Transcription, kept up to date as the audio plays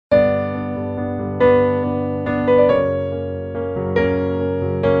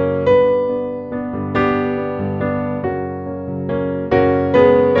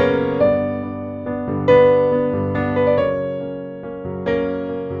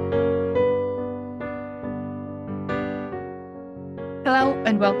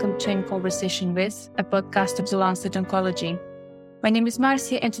and welcome to In Conversation With, a podcast of the Lancet Oncology. My name is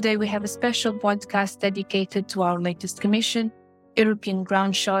Marcia, and today we have a special podcast dedicated to our latest commission, European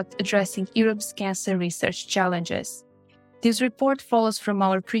Groundshot, addressing Europe's cancer research challenges. This report follows from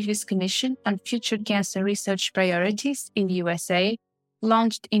our previous commission on future cancer research priorities in the USA,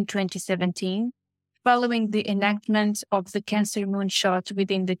 launched in 2017, following the enactment of the Cancer Moonshot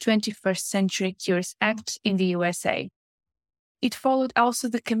within the 21st Century Cures Act in the USA. It followed also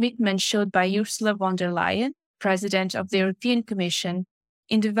the commitment showed by Ursula von der Leyen, President of the European Commission,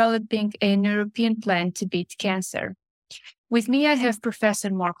 in developing an European plan to beat cancer. With me, I have Professor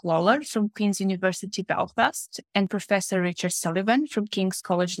Mark Lawler from Queen's University Belfast and Professor Richard Sullivan from King's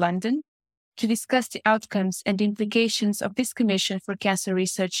College London to discuss the outcomes and implications of this commission for cancer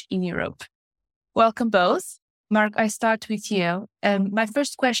research in Europe. Welcome both. Mark, I start with you. My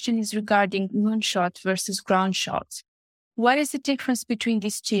first question is regarding moonshot versus groundshot. What is the difference between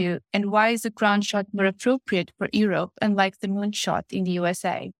these two, and why is the groundshot more appropriate for Europe, unlike the moonshot in the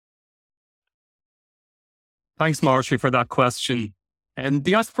USA? Thanks, Marcia, for that question. And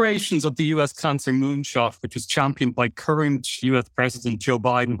the aspirations of the US Cancer Moonshot, which was championed by current US President Joe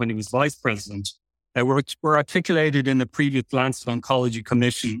Biden when he was vice president, were articulated in the previous Lancet Oncology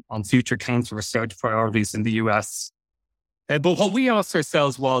Commission on future cancer research priorities in the US. But what we asked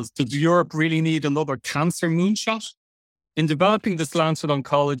ourselves was, does Europe really need another cancer moonshot? In developing this Lancet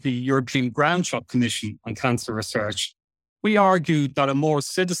Oncology European Groundshot Commission on cancer research, we argued that a more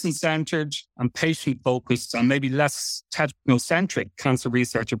citizen-centered and patient-focused and maybe less technocentric cancer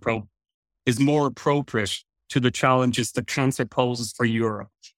research approach is more appropriate to the challenges that cancer poses for Europe.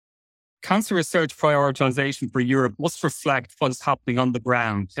 Cancer research prioritization for Europe must reflect what is happening on the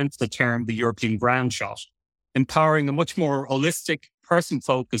ground, hence the term the European Groundshot, empowering a much more holistic,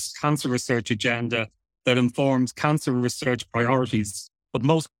 person-focused cancer research agenda that informs cancer research priorities, but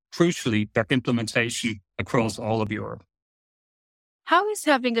most crucially, their implementation across all of Europe. How is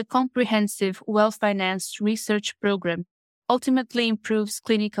having a comprehensive, well-financed research program ultimately improves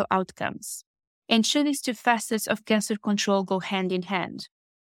clinical outcomes? And should these two facets of cancer control go hand in hand?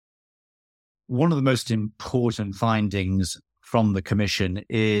 One of the most important findings from the Commission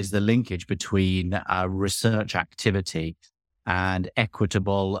is the linkage between research activity and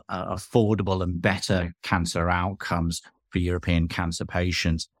equitable, affordable and better cancer outcomes for European cancer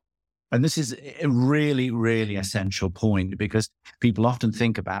patients. And this is a really, really essential point because people often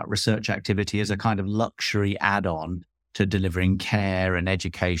think about research activity as a kind of luxury add-on to delivering care and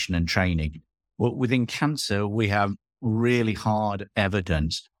education and training. Well, within cancer, we have really hard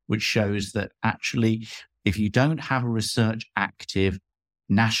evidence which shows that actually, if you don't have research active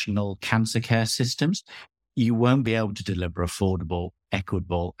national cancer care systems, you won't be able to deliver affordable,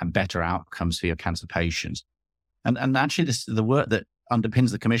 equitable, and better outcomes for your cancer patients. And actually, the work that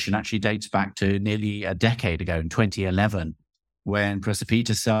underpins the Commission actually dates back to nearly a decade ago in 2011, when Professor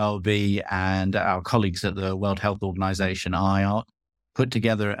Peter Selby and our colleagues at the World Health Organization, IARC, put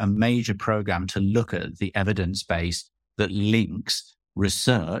together a major program to look at the evidence base that links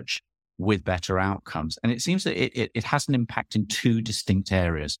research with better outcomes. And it seems that it has an impact in two distinct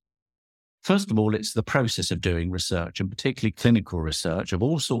areas. First of all, it's the process of doing research, and particularly clinical research of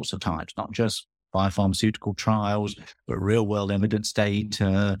all sorts of types, not just biopharmaceutical trials, but real-world evidence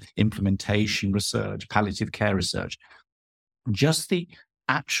data, implementation research, palliative care research. Just the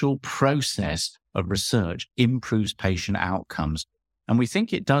actual process of research improves patient outcomes. And we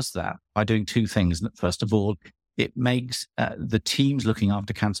think it does that by doing two things. First of all, it makes the teams looking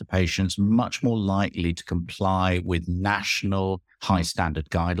after cancer patients much more likely to comply with national high-standard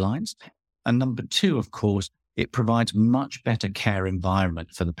guidelines. And number two, of course, it provides much better care environment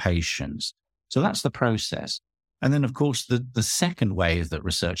for the patients. So that's the process. And then, of course, the second way that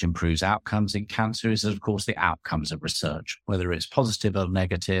research improves outcomes in cancer is, of course, the outcomes of research, whether it's positive or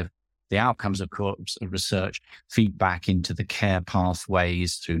negative. The outcomes, of course, of research feed back into the care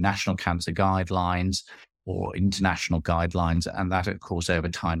pathways through national cancer guidelines or international guidelines. And that, of course, over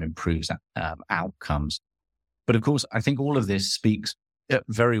time improves outcomes. But of course, I think all of this speaks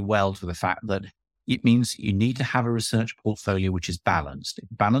very well to the fact that it means you need to have a research portfolio which is balanced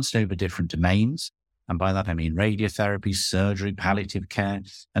over different domains. And by that, I mean radiotherapy, surgery, palliative care,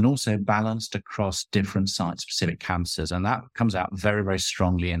 and also balanced across different site-specific cancers. And that comes out very, very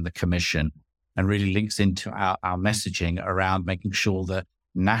strongly in the Commission and really links into our messaging around making sure that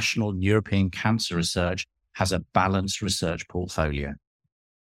national European cancer research has a balanced research portfolio.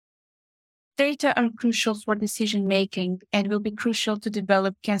 Data are crucial for decision-making and will be crucial to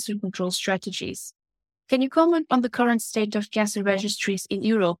develop cancer control strategies. Can you comment on the current state of cancer registries in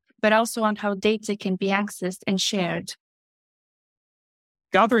Europe, but also on how data can be accessed and shared?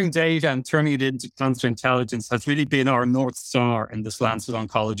 Gathering data and turning it into cancer intelligence has really been our North Star in this Lancet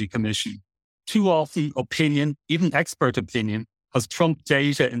Oncology Commission. Too often, opinion, even expert opinion, has trumped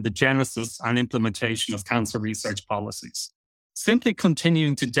data in the genesis and implementation of cancer research policies. Simply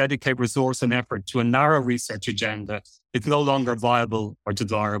continuing to dedicate resource and effort to a narrow research agenda is no longer viable or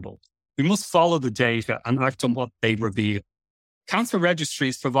desirable. We must follow the data and act on what they reveal. Cancer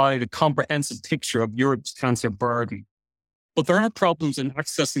registries provide a comprehensive picture of Europe's cancer burden, but there are problems in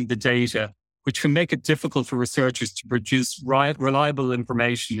accessing the data, which can make it difficult for researchers to produce reliable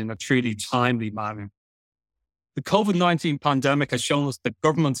information in a truly timely manner. The COVID-19 pandemic has shown us that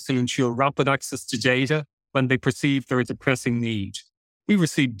governments can ensure rapid access to data when they perceive there is a pressing need. We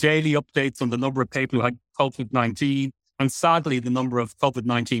receive daily updates on the number of people who had COVID-19 and sadly the number of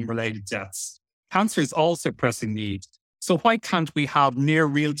COVID-19 related deaths. Cancer is also a pressing need. So why can't we have near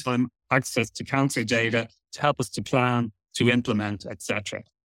real-time access to cancer data to help us to plan, to implement, etc.?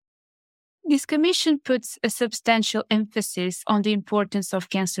 This commission puts a substantial emphasis on the importance of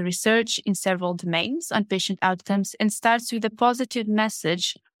cancer research in several domains on patient outcomes and starts with a positive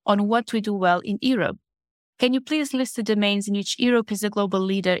message on what we do well in Europe. Can you please list the domains in which Europe is a global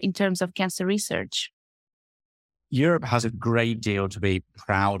leader in terms of cancer research? Europe has a great deal to be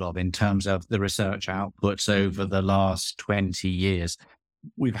proud of in terms of the research outputs over the last 20 years.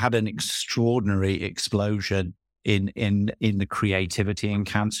 We've had an extraordinary explosion in the creativity in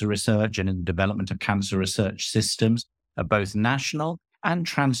cancer research and in the development of cancer research systems at both national and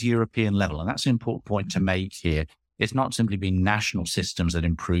trans-European level. And that's an important point to make here. It's not simply been national systems that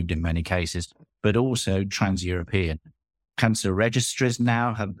improved in many cases, but also trans-European. Cancer registries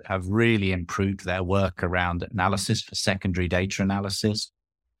now have really improved their work around analysis for secondary data analysis.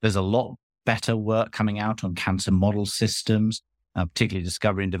 There's a lot better work coming out on cancer model systems, particularly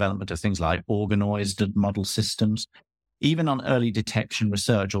discovery and development of things like organoid model systems. Even on early detection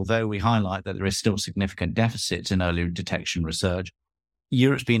research, although we highlight that there is still significant deficits in early detection research,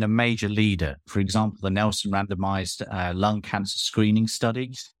 Europe's been a major leader. For example, the Nelson randomized lung cancer screening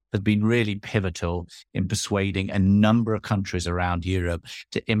study has been really pivotal in persuading a number of countries around Europe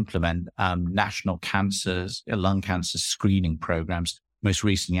to implement national lung cancer screening programs, most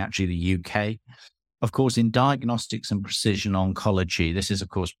recently actually the UK. Of course, in diagnostics and precision oncology, this is, of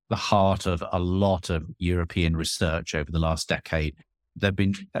course, the heart of a lot of European research over the last decade. There've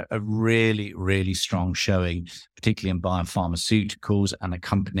been a really, really strong showing, particularly in biopharmaceuticals and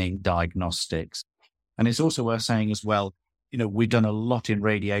accompanying diagnostics. And it's also worth saying as well, we've done a lot in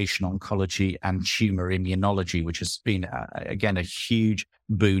radiation oncology and tumor immunology, which has been, again, a huge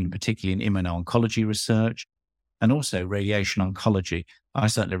boon, particularly in immuno-oncology research and also radiation oncology. I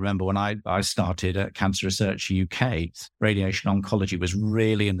certainly remember when I started at Cancer Research UK, radiation oncology was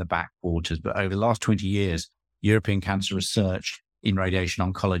really in the backwaters. But over the last 20 years, European cancer research in radiation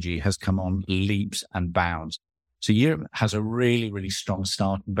oncology has come on leaps and bounds. So Europe has a really, really strong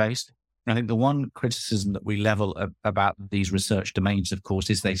starting base. And I think the one criticism that we level about these research domains, of course,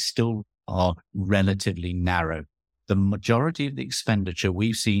 is they still are relatively narrow. The majority of the expenditure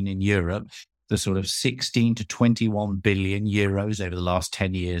we've seen in Europe, the sort of 16 to 21 billion euros over the last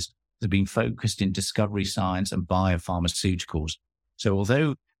 10 years, has been focused in discovery science and biopharmaceuticals. So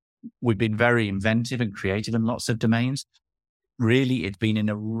although we've been very inventive and creative in lots of domains, really it's been in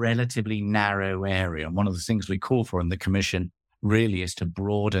a relatively narrow area. And one of the things we call for in the Commission really is to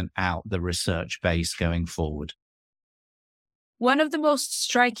broaden out the research base going forward. One of the most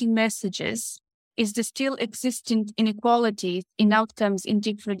striking messages is the still existing inequalities in outcomes in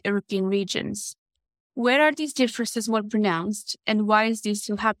different European regions. Where are these differences more pronounced, and why is this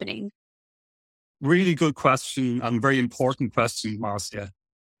still happening? Really good question and very important question, Marcia.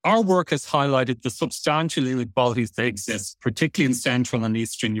 Our work has highlighted the substantial inequalities that exist, particularly in Central and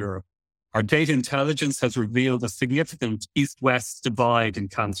Eastern Europe. Our data intelligence has revealed a significant East-West divide in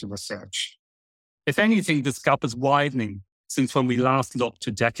cancer research. If anything, this gap is widening since when we last looked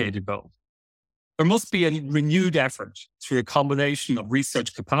a decade ago. There must be a renewed effort through a combination of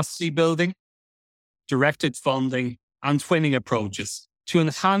research capacity building, directed funding, and twinning approaches to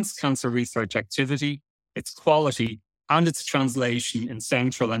enhance cancer research activity, its quality, and its translation in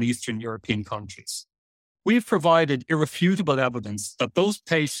Central and Eastern European countries. We've provided irrefutable evidence that those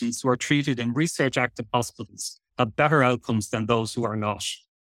patients who are treated in research-active hospitals have better outcomes than those who are not.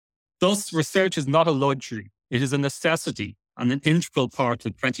 Thus, research is not a luxury. It is a necessity and an integral part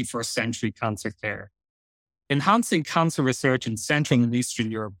of 21st century cancer care. Enhancing cancer research in Central and Eastern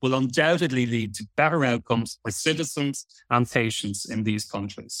Europe will undoubtedly lead to better outcomes for citizens and patients in these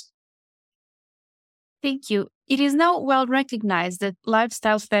countries. Thank you. It is now well recognized that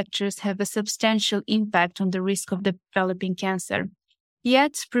lifestyle factors have a substantial impact on the risk of developing cancer.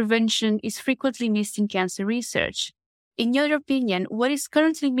 Yet, prevention is frequently missed in cancer research. In your opinion, what is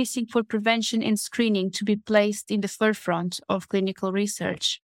currently missing for prevention and screening to be placed in the forefront of clinical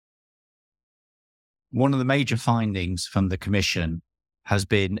research? One of the major findings from the Commission has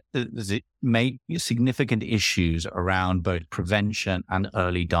been significant issues around both prevention and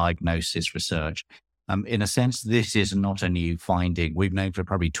early diagnosis research. In a sense, this is not a new finding. We've known for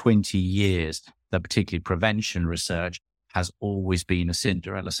probably 20 years that particularly prevention research has always been a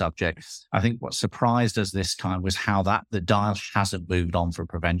Cinderella subject. I think what surprised us this time was how the dial hasn't moved on for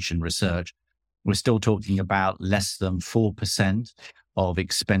prevention research. We're still talking about less than 4% of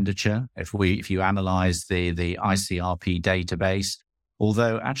expenditure if you analyze the ICRP database,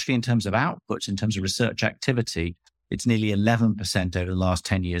 although actually in terms of outputs, in terms of research activity, it's nearly 11% over the last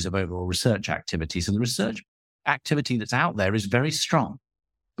 10 years of overall research activity. So the research activity that's out there is very strong,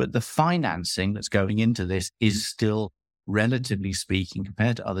 but the financing that's going into this is still, relatively speaking,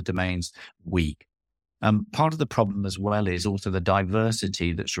 compared to other domains, weak. Part of the problem as well is also the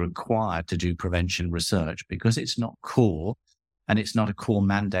diversity that's required to do prevention research, because it's not core and it's not a core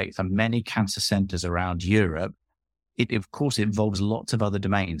mandate for many cancer centers around Europe. It, of course, involves lots of other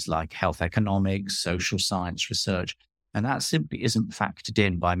domains like health economics, social science research, and that simply isn't factored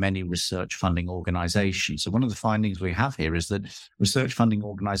in by many research funding organizations. So one of the findings we have here is that research funding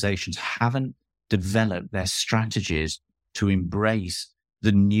organizations haven't developed their strategies to embrace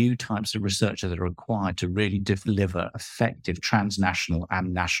the new types of research that are required to really deliver effective transnational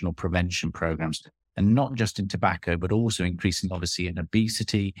and national prevention programs, and not just in tobacco, but also increasing, obviously, in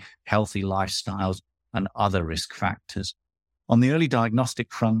obesity, healthy lifestyles, and other risk factors. On the early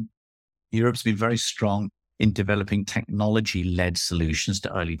diagnostic front, Europe's been very strong in developing technology-led solutions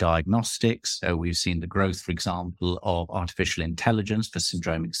to early diagnostics. So we've seen the growth, for example, of artificial intelligence for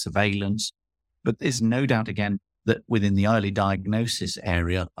syndromic surveillance. But there's no doubt, again, that within the early diagnosis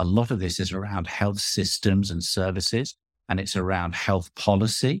area, a lot of this is around health systems and services, and it's around health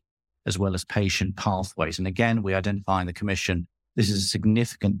policy, as well as patient pathways. And again, we identify in the Commission, this is a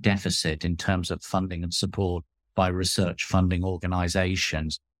significant deficit in terms of funding and support by research funding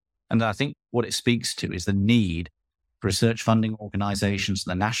organizations. And I think what it speaks to is the need for research funding organizations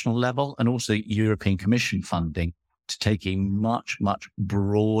at the national level and also European Commission funding to take a much, much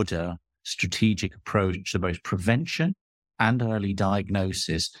broader strategic approach to both prevention and early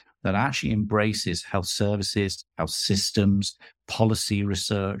diagnosis that actually embraces health services, health systems, policy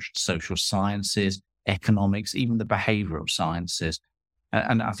research, social sciences, economics, even the behavioral sciences.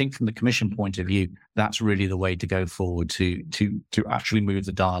 And I think from the Commission point of view, that's really the way to go forward to actually move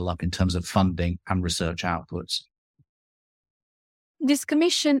the dial up in terms of funding and research outputs. This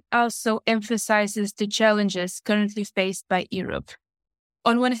Commission also emphasizes the challenges currently faced by Europe.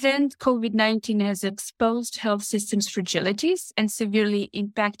 On one hand, COVID-19 has exposed health systems' fragilities and severely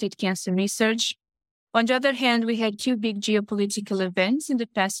impacted cancer research. On the other hand, we had two big geopolitical events in the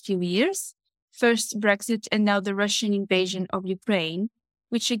past few years. First, Brexit, and now the Russian invasion of Ukraine,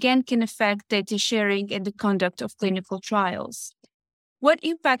 which again can affect data sharing and the conduct of clinical trials. What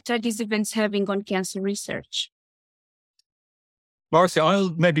impact are these events having on cancer research? Marcia,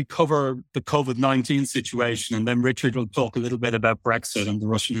 I'll maybe cover the COVID-19 situation, and then Richard will talk a little bit about Brexit and the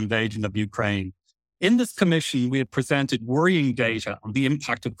Russian invasion of Ukraine. In this commission, we have presented worrying data on the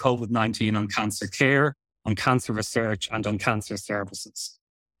impact of COVID-19 on cancer care, on cancer research, and on cancer services.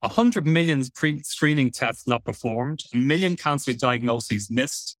 100 million pre-screening tests not performed, 1 million cancer diagnoses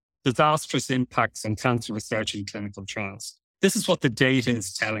missed, disastrous impacts on cancer research and clinical trials. This is what the data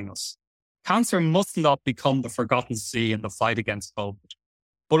is telling us. Cancer must not become the forgotten sea in the fight against COVID.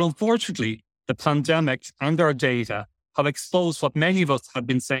 But unfortunately, the pandemic and our data have exposed what many of us have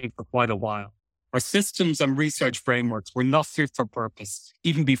been saying for quite a while. Our systems and research frameworks were not fit for purpose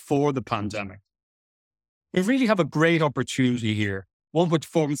even before the pandemic. We really have a great opportunity here, one which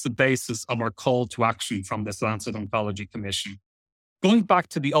forms the basis of our call to action from this Lancet Oncology Commission. Going back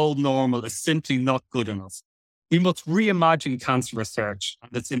to the old normal is simply not good enough. We must reimagine cancer research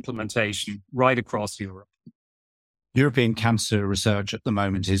and its implementation right across Europe. European cancer research at the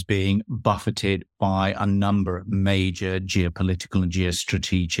moment is being buffeted by a number of major geopolitical and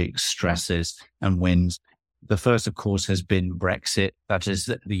geostrategic stresses and winds. The first, of course, has been Brexit, that is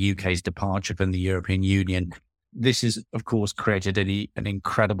the UK's departure from the European Union. This has, of course, created an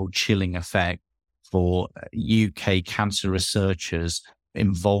incredible chilling effect for UK cancer researchers'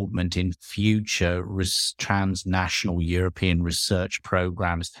 involvement in future transnational European research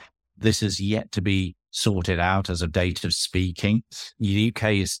programs. This is yet to be sorted out as of date of speaking. The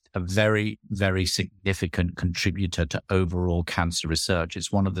UK is a very, very significant contributor to overall cancer research.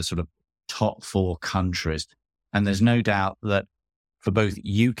 It's one of the sort of top 4 countries. And there's no doubt that for both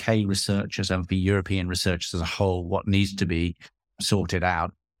UK researchers and for European researchers as a whole, what needs to be sorted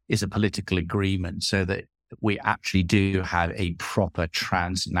out is a political agreement so that we actually do have a proper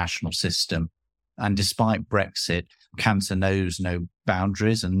transnational system. And despite Brexit, cancer knows no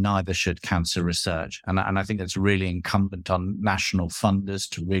boundaries, and neither should cancer research. And I think it's really incumbent on national funders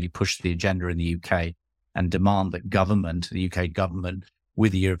to really push the agenda in the UK and demand that the UK government,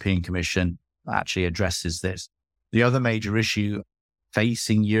 with the European Commission, actually addresses this. The other major issue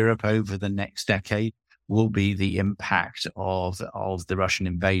facing Europe over the next decade will be the impact of the Russian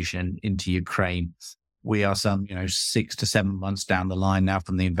invasion into Ukraine. We are some, 6 to 7 months down the line now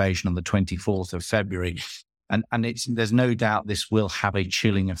from the invasion on the 24th of February. And there's no doubt this will have a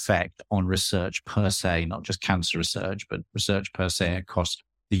chilling effect on research per se, not just cancer research, but research per se across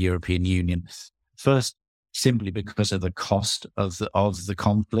the European Union. First, simply because of the cost of the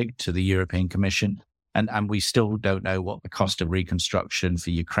conflict to the European Commission. And we still don't know what the cost of reconstruction for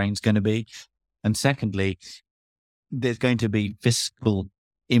Ukraine is going to be. And secondly, there's going to be fiscal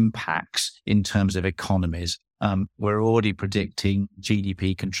impacts in terms of economies. We're already predicting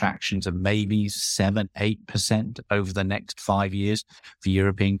GDP contractions of maybe 7-8% over the next 5 years for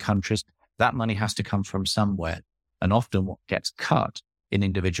European countries. That money has to come from somewhere. And often what gets cut in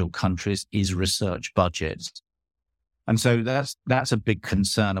individual countries is research budgets. And so that's a big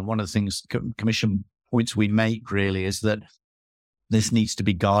concern. And one of the things Commission points we make really is that this needs to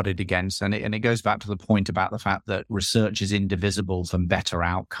be guarded against. And it goes back to the point about the fact that research is indivisible from better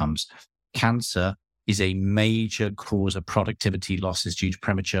outcomes. Cancer is a major cause of productivity losses due to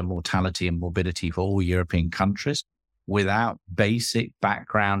premature mortality and morbidity for all European countries. Without basic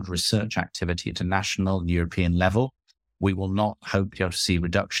background research activity at a national and European level, we will not hope to see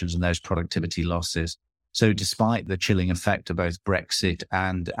reductions in those productivity losses. So despite the chilling effect of both Brexit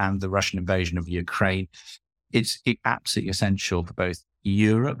and the Russian invasion of Ukraine, it's absolutely essential for both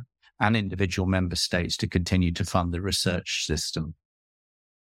Europe and individual member states to continue to fund the research system.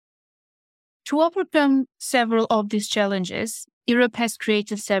 To overcome several of these challenges, Europe has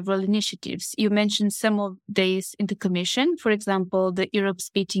created several initiatives. You mentioned some of these in the Commission, for example, the Europe's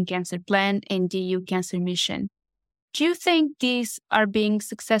Beating Cancer Plan and the EU Cancer Mission. Do you think these are being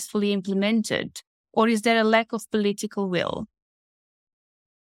successfully implemented, or is there a lack of political will?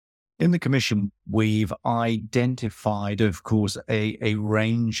 In the Commission, we've identified, of course, a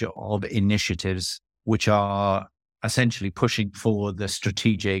range of initiatives which are essentially pushing forward the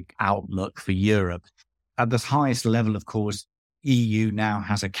strategic outlook for Europe. At the highest level, of course, EU now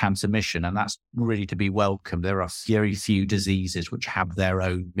has a cancer mission, and that's really to be welcomed. There are very few diseases which have their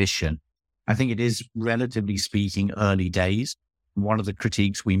own mission. I think it is, relatively speaking, early days. One of the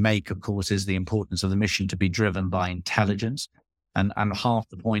critiques we make, of course, is the importance of the mission to be driven by intelligence. And half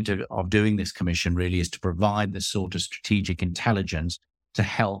the point of doing this commission really is to provide this sort of strategic intelligence to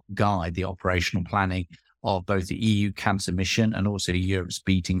help guide the operational planning of both the EU Cancer Mission and also Europe's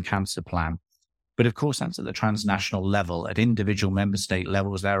Beating Cancer Plan. But of course, that's at the transnational level. At individual member state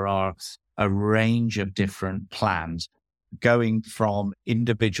levels, there are a range of different plans, going from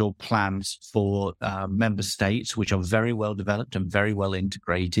individual plans for member states, which are very well developed and very well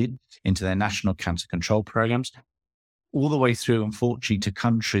integrated into their national cancer control programs, all the way through, unfortunately, to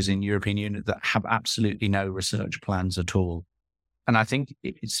countries in European Union that have absolutely no research plans at all. And I think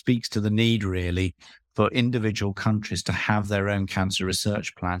it speaks to the need, really, for individual countries to have their own cancer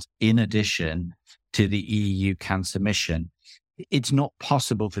research plans in addition to the EU Cancer Mission. It's not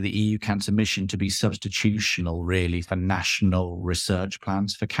possible for the EU Cancer Mission to be substitutional, really, for national research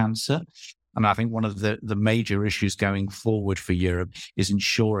plans for cancer. And I think one of the major issues going forward for Europe is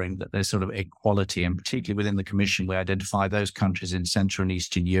ensuring that there's sort of equality, and particularly within the Commission, we identify those countries in Central and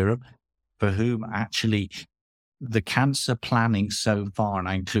Eastern Europe for whom actually the cancer planning so far, and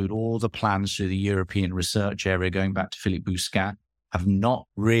I include all the plans through the European research area going back to Philippe Bousquet, have not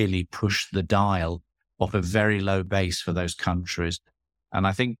really pushed the dial off a very low base for those countries. And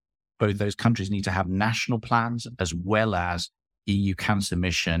I think both those countries need to have national plans as well as EU Cancer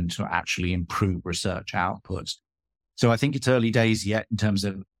Mission to actually improve research outputs. So I think it's early days yet in terms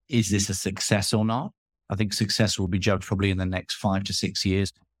of, is this a success or not? I think success will be judged probably in the next 5 to 6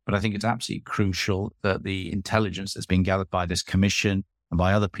 years. But I think it's absolutely crucial that the intelligence that's been gathered by this commission and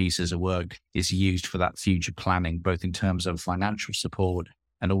by other pieces of work is used for that future planning, both in terms of financial support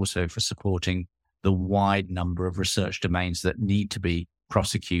and also for supporting the wide number of research domains that need to be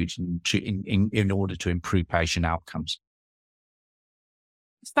prosecuted in order to improve patient outcomes.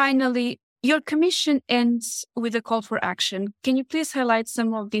 Finally, your commission ends with a call for action. Can you please highlight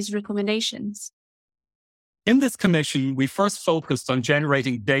some of these recommendations? In this commission, we first focused on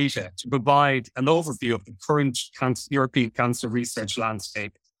generating data to provide an overview of the current European cancer research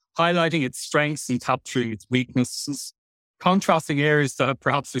landscape, highlighting its strengths and capturing its weaknesses, contrasting areas that have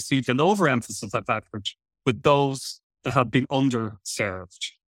perhaps received an overemphasis of effort with those that have been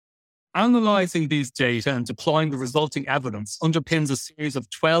underserved. Analyzing these data and deploying the resulting evidence underpins a series of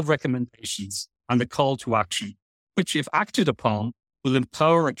 12 recommendations and a call to action, which, if acted upon, will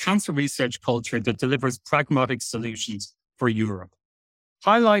empower a cancer research culture that delivers pragmatic solutions for Europe.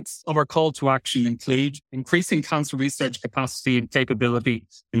 Highlights of our call to action include increasing cancer research capacity and capability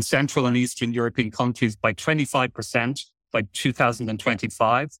in Central and Eastern European countries by 25% by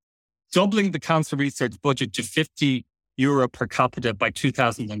 2025, doubling the cancer research budget to €50 per capita by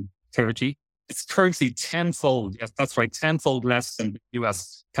 2030. It's currently tenfold, yes, that's right, tenfold less than the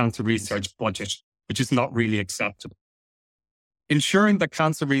US cancer research budget, which is not really acceptable. Ensuring that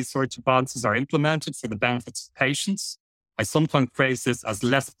cancer research advances are implemented for the benefits of patients. I sometimes phrase this as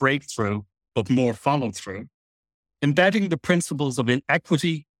less breakthrough, but more follow-through. Embedding the principles of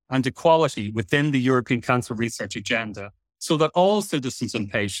inequity and equality within the European cancer research agenda so that all citizens and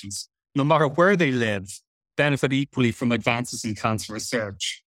patients, no matter where they live, benefit equally from advances in cancer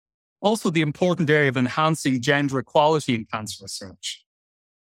research. Also, the important area of enhancing gender equality in cancer research.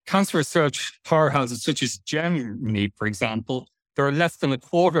 Cancer research powerhouses such as Germany, for example, there are less than a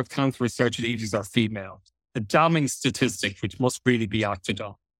quarter of cancer research leaders are female, a damning statistic which must really be acted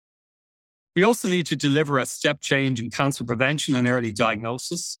on. We also need to deliver a step change in cancer prevention and early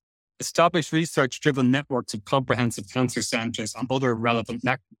diagnosis, establish research-driven networks of comprehensive cancer centres and other relevant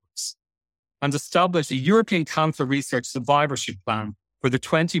networks, and establish a European cancer research survivorship plan for the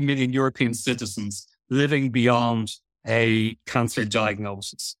 20 million European citizens living beyond a cancer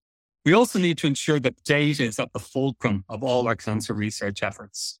diagnosis. We also need to ensure that data is at the fulcrum of all our cancer research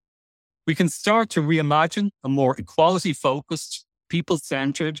efforts. We can start to reimagine a more equality-focused,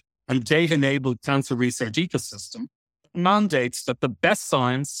 people-centered, and data-enabled cancer research ecosystem that mandates that the best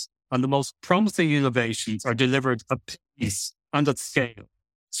science and the most promising innovations are delivered at pace and at scale,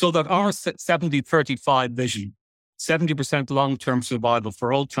 so that our 70-35 vision, 70% long-term survival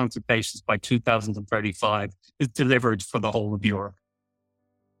for all cancer patients by 2035, is delivered for the whole of Europe.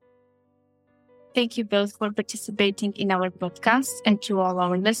 Thank you both for participating in our podcast, and to all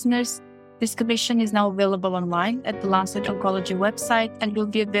our listeners. This commission is now available online at the Lancet Oncology website and will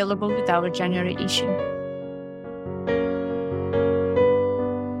be available with our January issue.